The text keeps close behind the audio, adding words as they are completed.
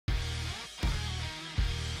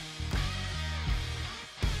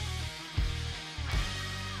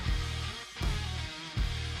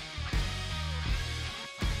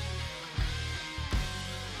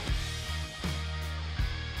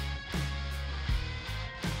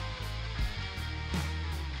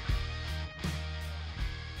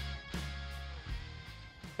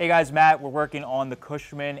Hey guys, Matt. We're working on the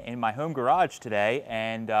Cushman in my home garage today,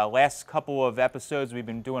 and last couple of episodes we've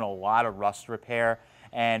been doing a lot of rust repair.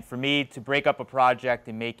 And for me to break up a project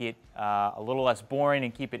and make it a little less boring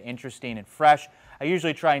and keep it interesting and fresh, I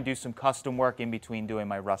usually try and do some custom work in between doing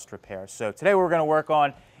my rust repair. So today what we're going to work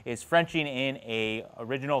on is Frenching in a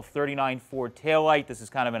original 39 Ford taillight. This is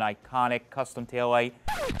kind of an iconic custom taillight.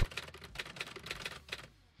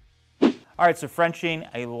 All right, so Frenching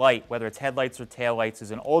a light, whether it's headlights or taillights, is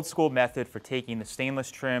an old school method for taking the stainless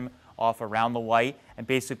trim off around the light and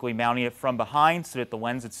basically mounting it from behind so that the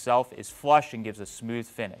lens itself is flush and gives a smooth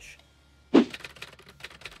finish.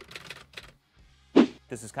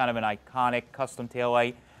 This is kind of an iconic custom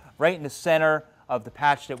taillight right in the center of the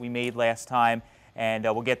patch that we made last time, and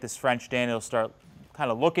we'll get this Frenched in. It'll start kind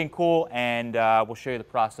of looking cool, and we'll show you the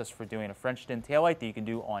process for doing a Frenched in taillight that you can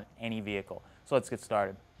do on any vehicle. So let's get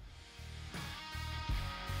started.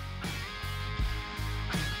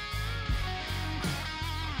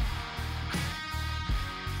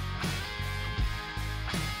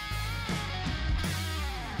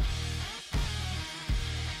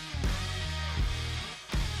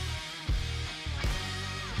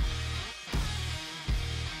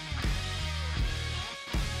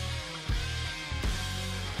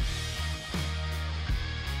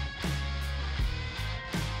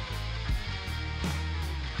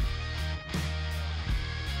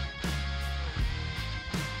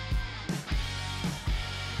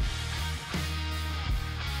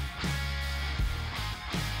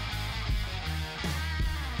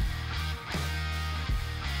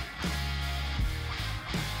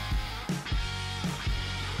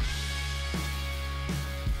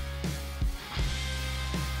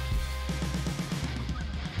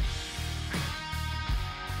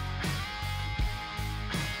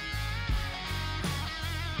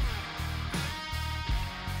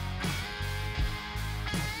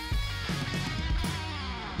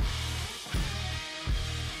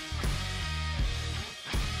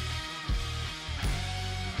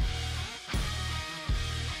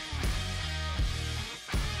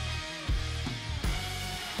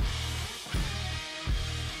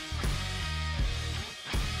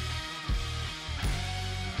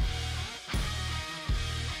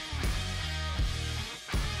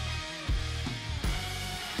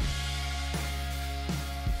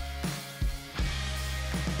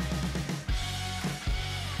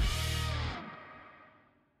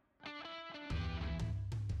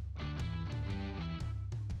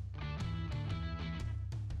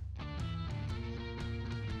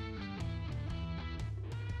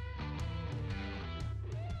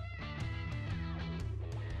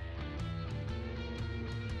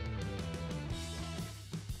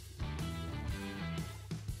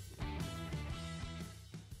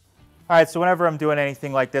 All right, so whenever I'm doing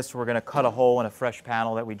anything like this, we're going to cut a hole in a fresh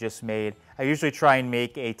panel that we just made. I usually try and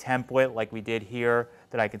make a template like we did here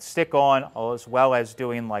that I can stick on, as well as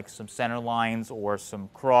doing like some center lines or some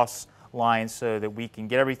cross lines so that we can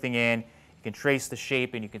get everything in. You can trace the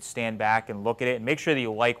shape and you can stand back and look at it and make sure that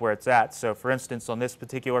you like where it's at. So for instance, on this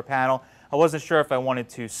particular panel, I wasn't sure if I wanted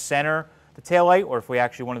to center the taillight or if we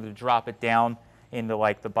actually wanted to drop it down into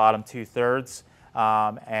like the bottom 2/3.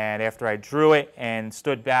 And after I drew it and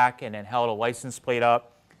stood back and then held a license plate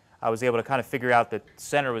up, I was able to kind of figure out that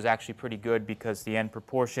center was actually pretty good because the end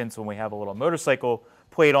proportions, when we have a little motorcycle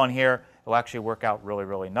plate on here, it will actually work out really,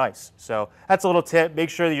 really nice. So that's a little tip. Make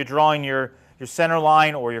sure that you're drawing your center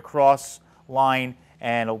line or your cross line,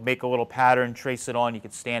 and it'll make a little pattern, trace it on. You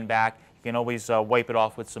can stand back. You can always wipe it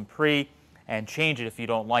off with some pre and change it if you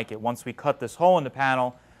don't like it. Once we cut this hole in the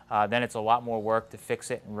panel, then it's a lot more work to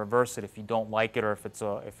fix it and reverse it if you don't like it or if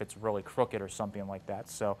it's really crooked or something like that.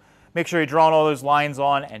 So make sure you're drawing all those lines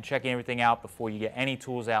on and checking everything out before you get any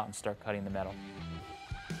tools out and start cutting the metal.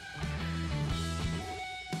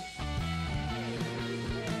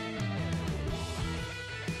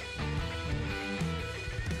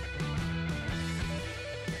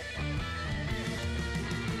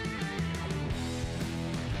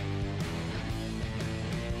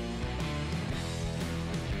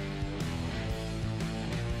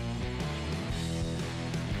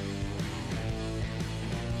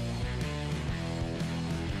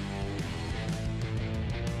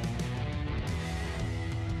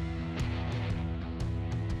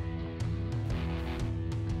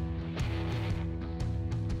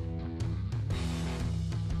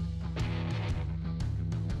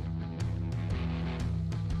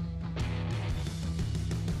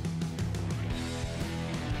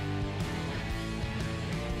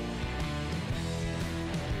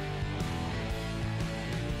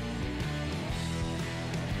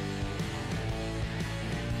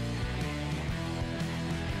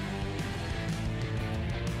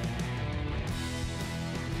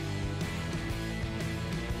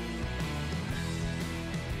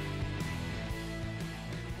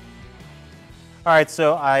 All right,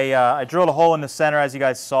 so I drilled a hole in the center as you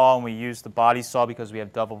guys saw, and we used the body saw because we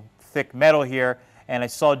have double thick metal here. And I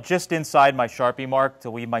sawed just inside my Sharpie mark to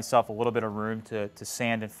leave myself a little bit of room to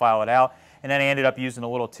sand and file it out. And then I ended up using a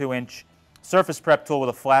little 2-inch surface prep tool with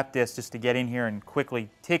a flat disc just to get in here and quickly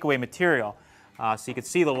take away material. So you can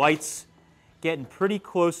see the lights getting pretty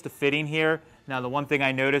close to fitting here. Now the one thing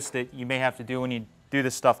I noticed that you may have to do when you do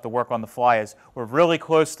this stuff to work on the fly is we're really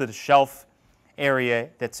close to the shelf area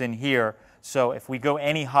that's in here. So if we go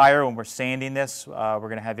any higher when we're sanding this, we're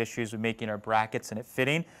going to have issues with making our brackets and it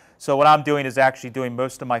fitting. So what I'm doing is actually doing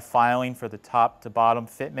most of my filing for the top to bottom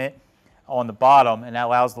fitment on the bottom, and that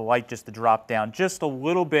allows the light just to drop down just a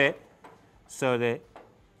little bit so that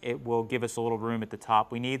it will give us a little room at the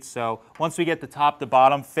top we need. So once we get the top to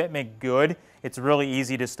bottom fitment good, it's really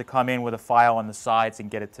easy just to come in with a file on the sides and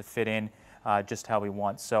get it to fit in just how we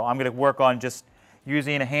want. So I'm going to work on just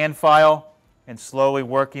using a hand file and slowly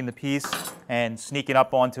working the piece and sneaking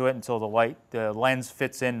up onto it until the lens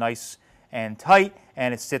fits in nice and tight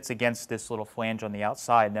and it sits against this little flange on the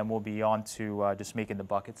outside, and then we'll be on to just making the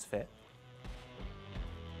buckets fit.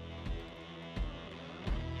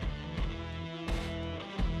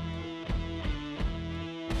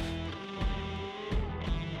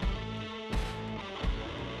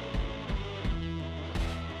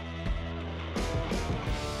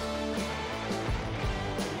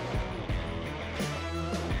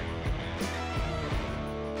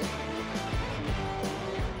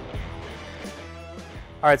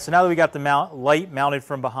 All right, so now that we got the light mounted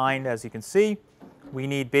from behind, as you can see, we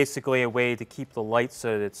need basically a way to keep the light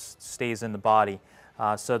so that it stays in the body.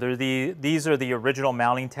 So these are the original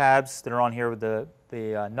mounting tabs that are on here with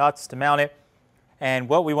the nuts to mount it. And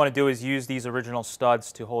what we want to do is use these original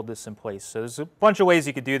studs to hold this in place. So there's a bunch of ways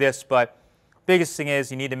you could do this, but biggest thing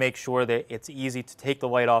is you need to make sure that it's easy to take the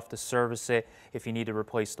light off to service it if you need to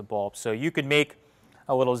replace the bulb. So you could make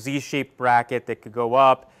a little Z-shaped bracket that could go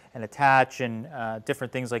up and attach and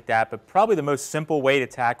different things like that. But probably the most simple way to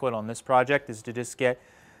tackle it on this project is to just get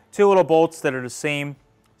 2 little bolts that are the same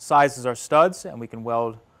size as our studs, and we can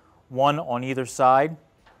weld one on either side,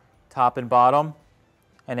 top and bottom.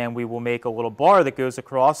 And then we will make a little bar that goes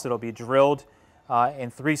across that'll be drilled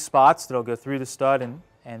in 3 spots that'll go through the stud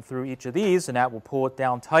and through each of these, and that will pull it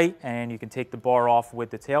down tight, and you can take the bar off with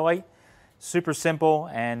the taillight. Super simple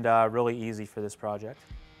and really easy for this project.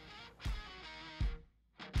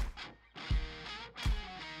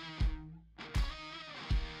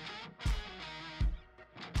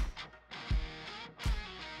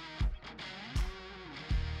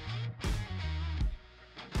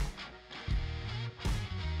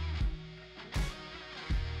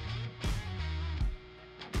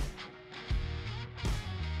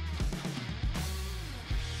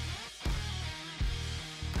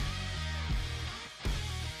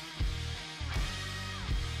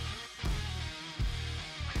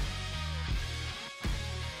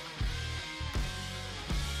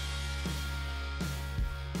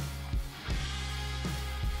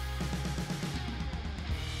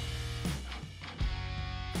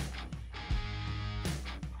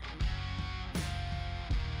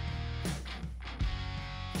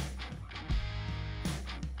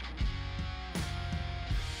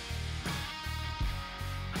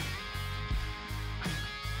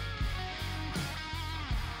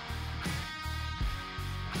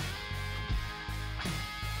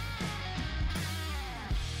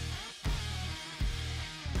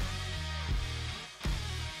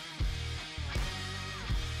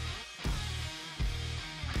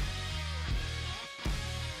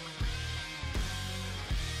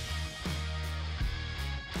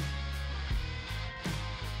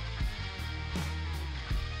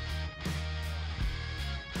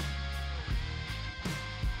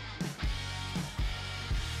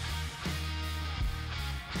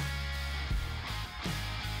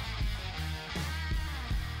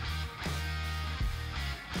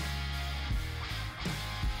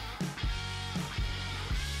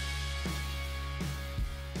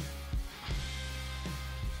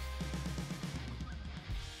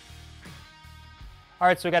 All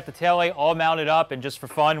right, so we got the taillight all mounted up, and just for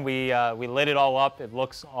fun, we lit it all up. It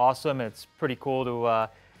looks awesome. It's pretty cool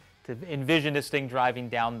to envision this thing driving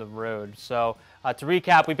down the road. So to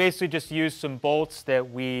recap, we basically just used some bolts that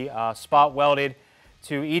we spot welded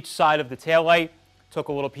to each side of the taillight, took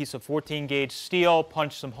a little piece of 14 gauge steel,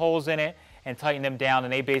 punched some holes in it, and tightened them down,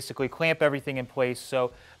 and they basically clamp everything in place.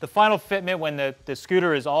 So the final fitment, when the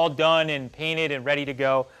scooter is all done and painted and ready to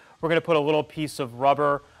go, we're going to put a little piece of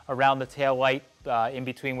rubber around the taillight in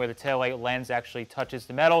between where the taillight lens actually touches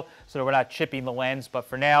the metal, so that we're not chipping the lens. But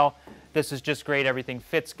for now, this is just great. Everything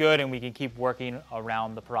fits good, and we can keep working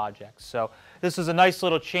around the project. So this is a nice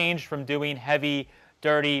little change from doing heavy,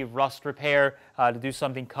 dirty rust repair to do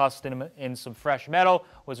something custom in some fresh metal.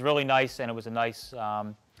 Was really nice, and it was a nice,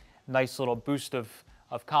 nice little boost of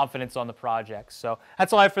confidence on the project. So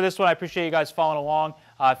that's all I have for this one. I appreciate you guys following along.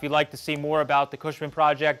 If you'd like to see more about the Cushman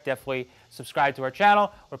project, definitely subscribe to our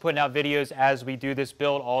channel. We're putting out videos as we do this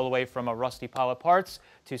build, all the way from a rusty pile of parts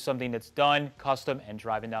to something that's done, custom, and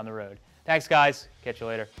driving down the road. Thanks, guys. Catch you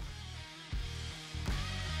later.